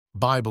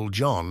Bible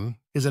John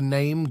is a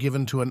name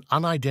given to an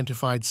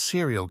unidentified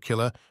serial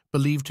killer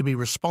believed to be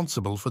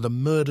responsible for the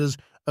murders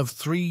of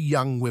 3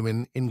 young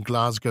women in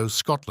Glasgow,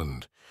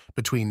 Scotland,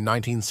 between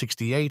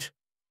 1968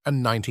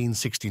 and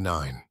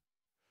 1969.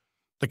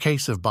 The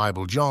case of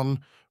Bible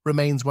John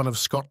remains one of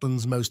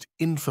Scotland's most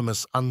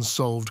infamous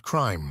unsolved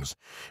crimes,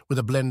 with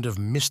a blend of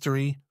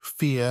mystery,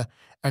 fear,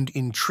 and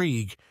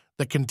intrigue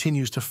that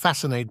continues to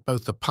fascinate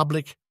both the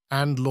public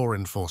and law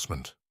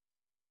enforcement.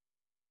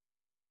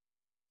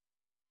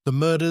 The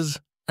murders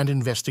and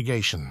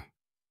investigation.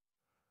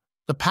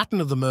 The pattern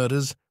of the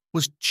murders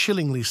was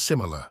chillingly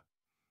similar.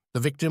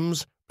 The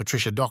victims,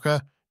 Patricia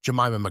Docker,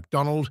 Jemima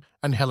McDonald,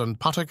 and Helen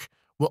Puttock,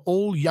 were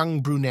all young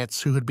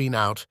brunettes who had been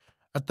out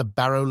at the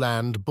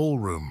Barrowland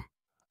Ballroom,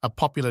 a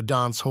popular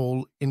dance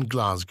hall in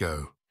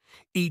Glasgow.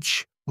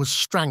 Each was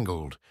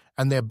strangled,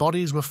 and their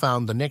bodies were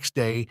found the next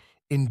day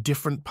in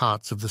different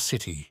parts of the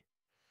city.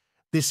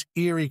 This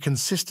eerie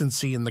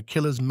consistency in the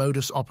killer's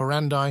modus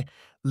operandi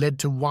led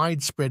to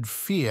widespread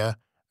fear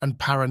and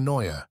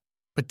paranoia,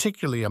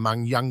 particularly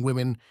among young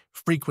women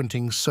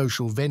frequenting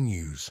social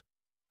venues.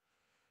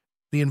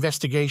 The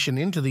investigation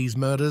into these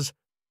murders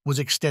was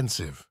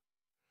extensive.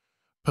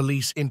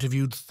 Police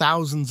interviewed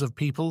thousands of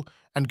people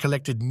and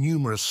collected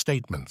numerous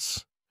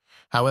statements.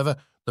 However,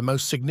 the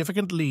most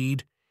significant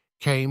lead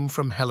came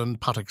from Helen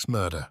Puttock's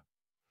murder.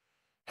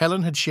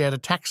 Helen had shared a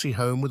taxi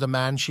home with a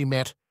man she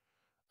met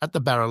at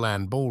the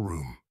Barrowland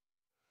Ballroom.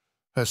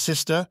 Her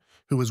sister,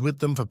 who was with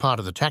them for part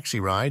of the taxi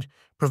ride,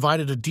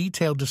 provided a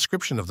detailed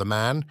description of the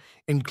man,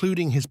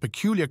 including his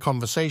peculiar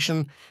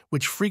conversation,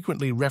 which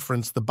frequently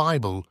referenced the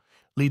Bible,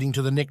 leading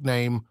to the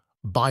nickname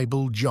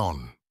Bible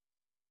John.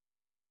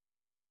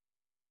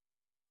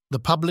 The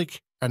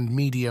public and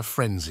media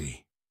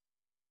frenzy.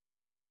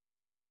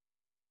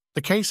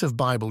 The case of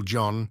Bible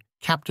John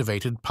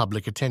captivated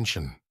public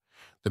attention.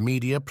 The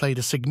media played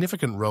a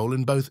significant role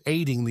in both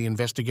aiding the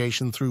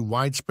investigation through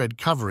widespread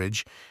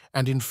coverage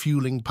and in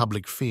fueling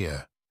public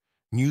fear.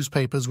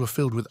 Newspapers were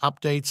filled with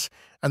updates,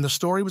 and the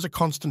story was a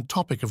constant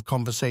topic of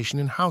conversation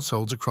in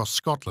households across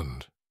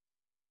Scotland.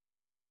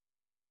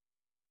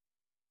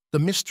 The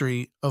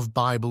mystery of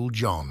Bible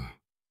John.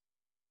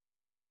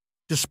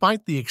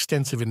 Despite the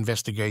extensive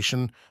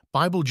investigation,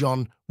 Bible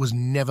John was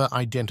never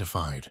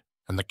identified,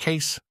 and the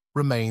case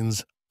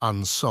remains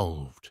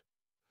unsolved.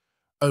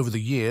 Over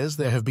the years,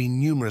 there have been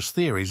numerous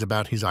theories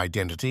about his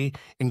identity,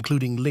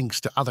 including links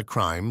to other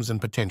crimes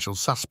and potential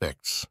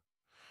suspects.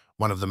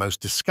 One of the most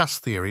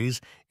discussed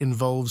theories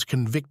involves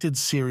convicted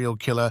serial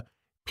killer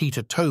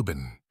Peter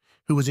Tobin,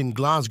 who was in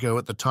Glasgow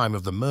at the time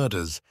of the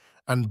murders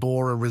and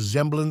bore a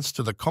resemblance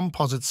to the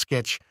composite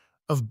sketch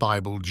of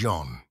Bible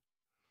John.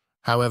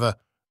 However,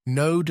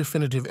 no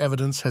definitive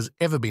evidence has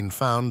ever been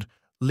found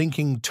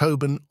linking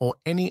Tobin or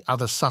any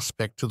other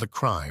suspect to the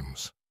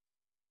crimes.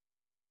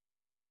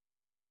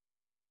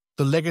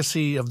 The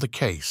legacy of the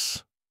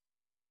case.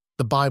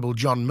 The Bible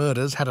John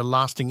murders had a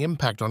lasting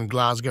impact on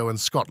Glasgow and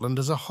Scotland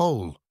as a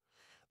whole.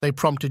 They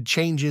prompted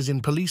changes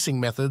in policing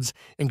methods,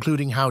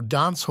 including how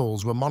dance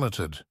halls were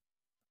monitored.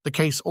 The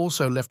case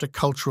also left a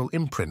cultural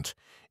imprint,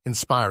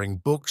 inspiring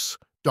books,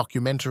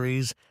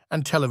 documentaries,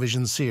 and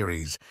television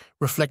series,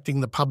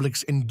 reflecting the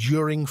public's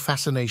enduring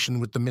fascination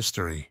with the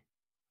mystery.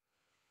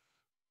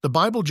 The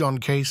Bible John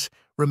case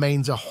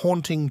remains a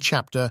haunting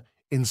chapter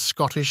in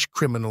Scottish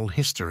criminal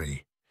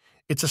history.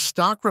 It's a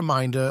stark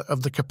reminder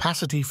of the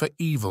capacity for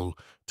evil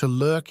to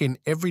lurk in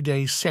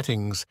everyday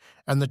settings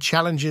and the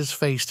challenges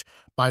faced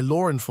by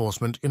law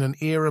enforcement in an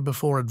era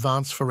before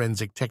advanced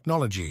forensic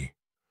technology.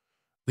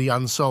 The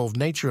unsolved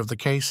nature of the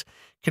case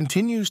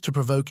continues to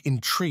provoke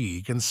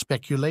intrigue and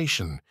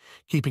speculation,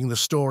 keeping the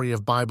story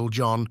of Bible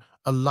John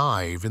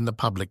alive in the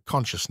public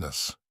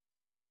consciousness.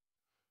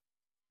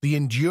 The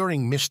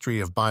enduring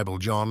mystery of Bible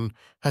John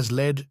has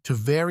led to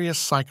various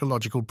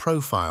psychological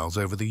profiles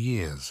over the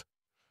years.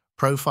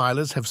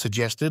 Profilers have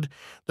suggested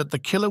that the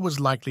killer was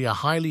likely a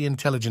highly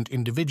intelligent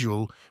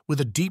individual with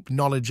a deep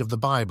knowledge of the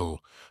Bible,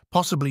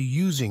 possibly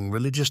using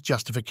religious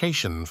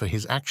justification for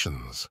his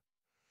actions.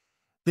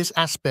 This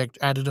aspect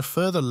added a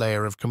further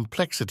layer of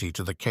complexity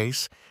to the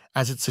case,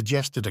 as it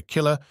suggested a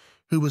killer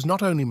who was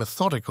not only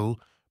methodical,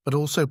 but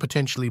also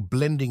potentially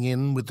blending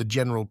in with the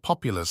general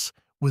populace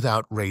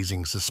without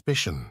raising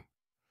suspicion.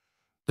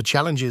 The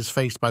challenges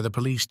faced by the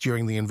police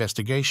during the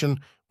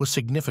investigation were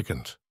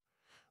significant.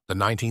 The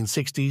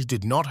 1960s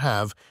did not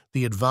have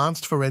the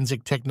advanced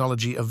forensic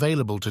technology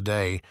available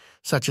today,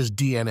 such as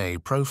DNA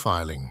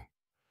profiling.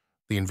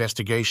 The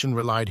investigation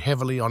relied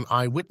heavily on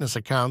eyewitness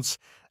accounts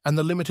and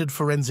the limited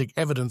forensic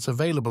evidence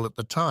available at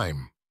the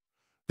time.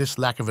 This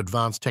lack of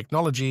advanced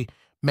technology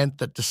meant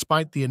that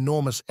despite the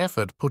enormous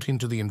effort put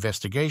into the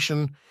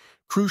investigation,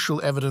 crucial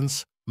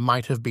evidence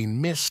might have been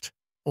missed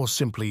or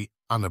simply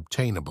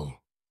unobtainable.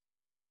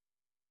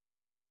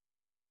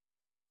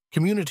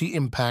 Community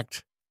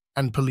impact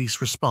and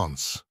police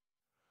response.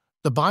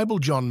 The Bible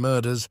John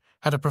murders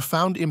had a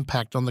profound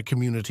impact on the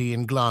community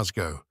in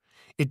Glasgow.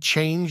 It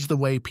changed the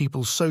way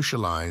people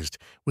socialized,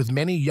 with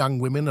many young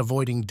women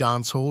avoiding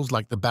dance halls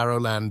like the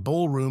Barrowland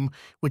Ballroom,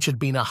 which had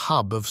been a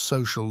hub of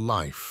social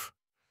life.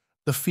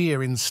 The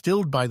fear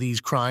instilled by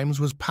these crimes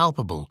was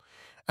palpable,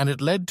 and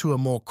it led to a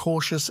more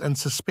cautious and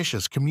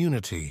suspicious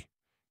community.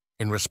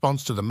 In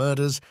response to the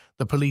murders,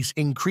 the police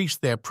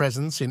increased their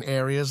presence in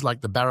areas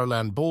like the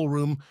Barrowland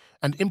Ballroom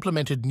and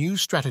implemented new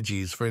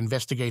strategies for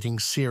investigating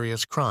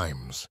serious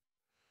crimes.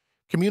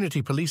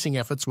 Community policing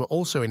efforts were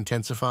also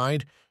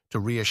intensified to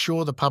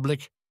reassure the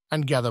public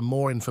and gather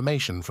more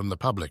information from the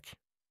public.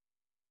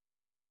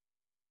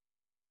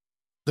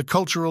 The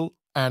cultural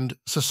and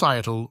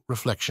societal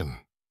reflection.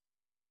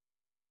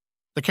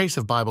 The case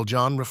of Bible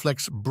John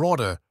reflects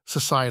broader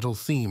societal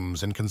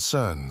themes and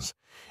concerns.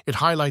 It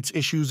highlights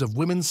issues of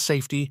women's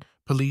safety,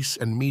 police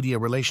and media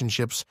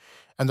relationships,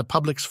 and the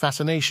public's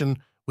fascination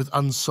with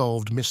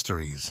unsolved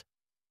mysteries.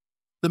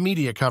 The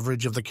media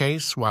coverage of the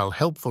case, while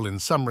helpful in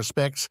some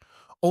respects,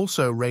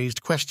 also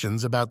raised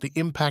questions about the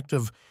impact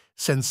of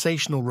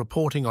sensational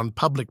reporting on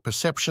public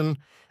perception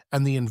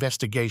and the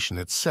investigation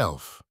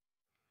itself.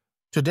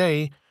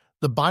 Today,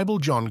 the Bible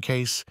John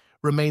case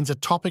remains a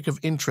topic of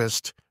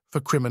interest for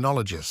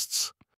criminologists.